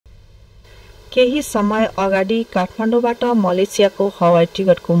केही समय अगाडि काठमाडौँबाट मलेसियाको हवाई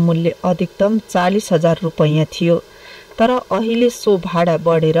टिकटको मूल्य अधिकतम 40,000 रुपैयाँ थियो, तर अहिले सो भाडा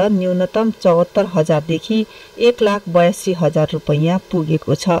बढेर न्यूनतम 74,000 देखि 1,82,000 रुपैयाँ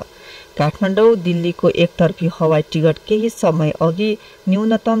पुगेको छ। काठमाडौँ दिल्लीको एकतर्फी हवाई टिकट केही समय अघि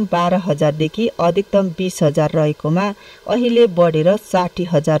न्यूनतम 12,000 देखि अधिकतम 20,000 रहेकोमा अहिले बढेर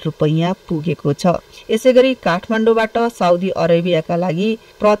 60,000 रुपैयाँ पुगेको छ। यसैगरी काठमाडौँबाट साउदी अरेबियाका लागि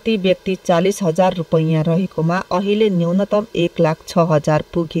प्रति व्यक्ति 40,000 रुपैयाँ रहेकोमा अहिले न्यूनतम 1,06,000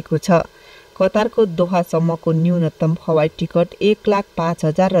 पुगेको छ। कतारको दोहासम्मको न्यूनतम हवाई टिकट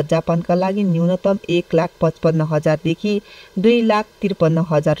 1,05,000 र जापानका लागि न्यूनतम 1,55,000 देखि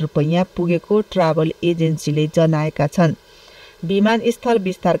 2,53,000 रुपैयाँ पुगेको ट्राभल एजेन्सीले जनाएका छन्। विमानस्थल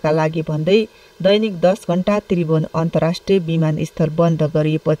विस्तारका लागि भन्दै दैनिक 10 घण्टा त्रिभुवन अन्तर्राष्ट्रिय विमानस्थल बन्द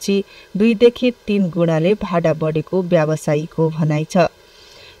गरिएपछि 2 देखि 3 गुणाले भाडा बढेको व्यवसायीको भनाइ छ।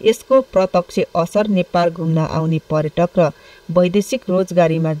 यसको प्रत्यक्ष असर नेपाल घुम्न आउने पर्यटक र वैदेशिक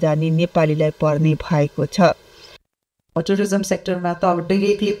रोजगारीमा जाने नेपालीलाई पर्ने भएको छ। टुरिज्म सेक्टरमा त अब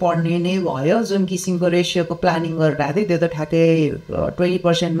डाइरेक्टली पर्ने नै भयो। जुन किसिमको रेसियोको प्लानिङ गरिरहेको थियो त्यो त ठ्याक्कै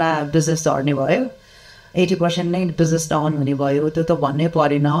 20% मा बिजनेस झर्ने भयो, 80% नै बिजनेस डाउन हुने भयो, त्यो त भन्नै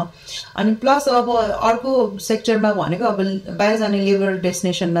परेन। अनि प्लस अब अर्को सेक्टरमा भनेको अब बाहिर जाने लेबर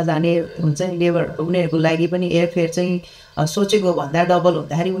डेस्टिनेसनमा जाने हुन्छ नि, लेबर उनीहरूको लागि पनि एयरफेयर चाहिँ सोचेको भन्दा डबल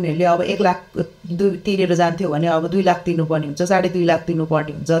हुँदाखेरि उनीहरूले अब 1 लाख तिरेर जान्थ्यो भने अब 2 लाख तिर्नुपर्ने हुन्छ, 2.5 लाख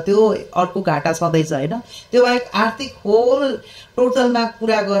तिर्नुपर्ने हुन्छ। त्यो अर्को घाटा छँदैछ होइन। त्यो बाहेक आर्थिक होल टोटलमा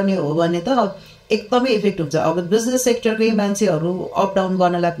कुरा गर्ने हो भने त एकदमै इफेक्ट हुन्छ। अब बिजनेस सेक्टरकै मान्छेहरू अप डाउन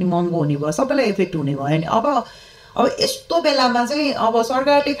गर्नलाई पनि महँगो हुने भयो, सबैलाई इफेक्ट हुने भयो नि। अब यस्तो बेलामा चाहिँ अब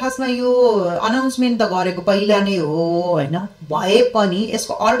सरकारले खासमा यो अनाउन्समेन्ट त गरेको पहिला नै हो होइन, भए पनि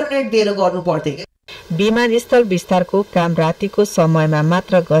यसको अल्टरनेट दिएर गर्नु पर्थ्यो कि। विमानस्थल विस्तारको काम रातिको समयमा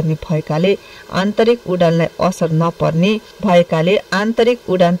मात्र गर्ने भएकाले आन्तरिक उडानलाई असर नपर्ने भएकाले आन्तरिक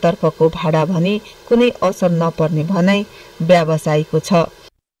उडानतर्फको भाडा भने कुनै असर नपर्ने भनाइ व्यवसायीको छ।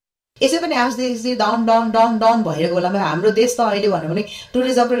 यसै पनि आजदेखि डाउन डाउन डाउन डाउन भइरहेको बेलामा हाम्रो देश त अहिले भन्यो भने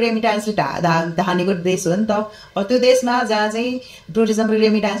टुरिज्म र रेमिटान्सले धानेको देश हो नि त। त्यो देशमा जहाँ चाहिँ टुरिज्म र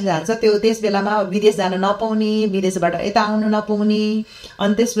रेमिटान्सले धान्छ त्यो त्यस बेलामा विदेश जान नपाउने, विदेशबाट यता आउन नपाउने,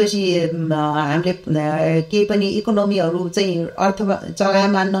 अनि त्यसपछि हामीले केही पनि इकोनोमीहरू चाहिँ अर्थ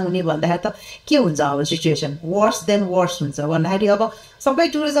चलायमान नहुने भन्दाखेरि त के हुन्छ अब सिचुएसन वर्स देन वर्स हुन्छ भन्दाखेरि अब सबै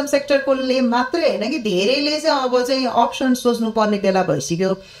टुरिज्म सेक्टरकोले मात्रै होइन कि धेरैले चाहिँ अब चाहिँ अप्सन सोच्नुपर्ने बेला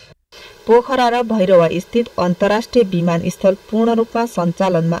भइसक्यो। पोखरा र भैरवा स्थित अन्तर्राष्ट्रिय विमानस्थल पूर्ण रूपमा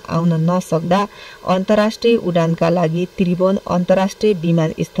सञ्चालनमा आउन नसक्दा अन्तर्राष्ट्रिय उडानका लागि त्रिभुवन अन्तर्राष्ट्रिय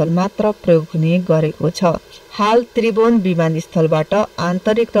विमानस्थल मात्र प्रयोग हुने गरेको छ। हाल त्रिभुवन विमानस्थलबाट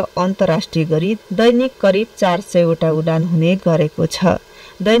आन्तरिक र अन्तर्राष्ट्रिय गरी दैनिक करिब 400 वटा उडान हुने गरेको छ।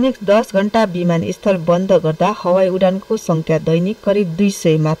 दैनिक 10 घण्टा विमानस्थल बन्द गर्दा हवाई उडानको संख्या दैनिक करिब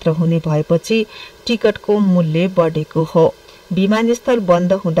 200 मात्र हुने भएपछि टिकटको मूल्य बढेको हो। विमानस्थल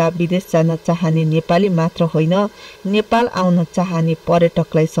बन्द हुँदा विदेश जान चाहने नेपाली मात्र होइन, नेपाल आउन चाहने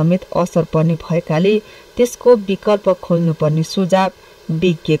पर्यटकलाई समेत असर पर्ने भएकाले त्यसको विकल्प खोल्नुपर्ने सुझाव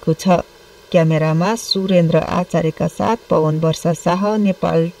विज्ञको छ। क्यामेरामा सुरेन्द्र आचार्यका साथ पवन वर्षा शाह,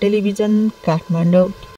 नेपाल टेलिभिजन, काठमाडौँ।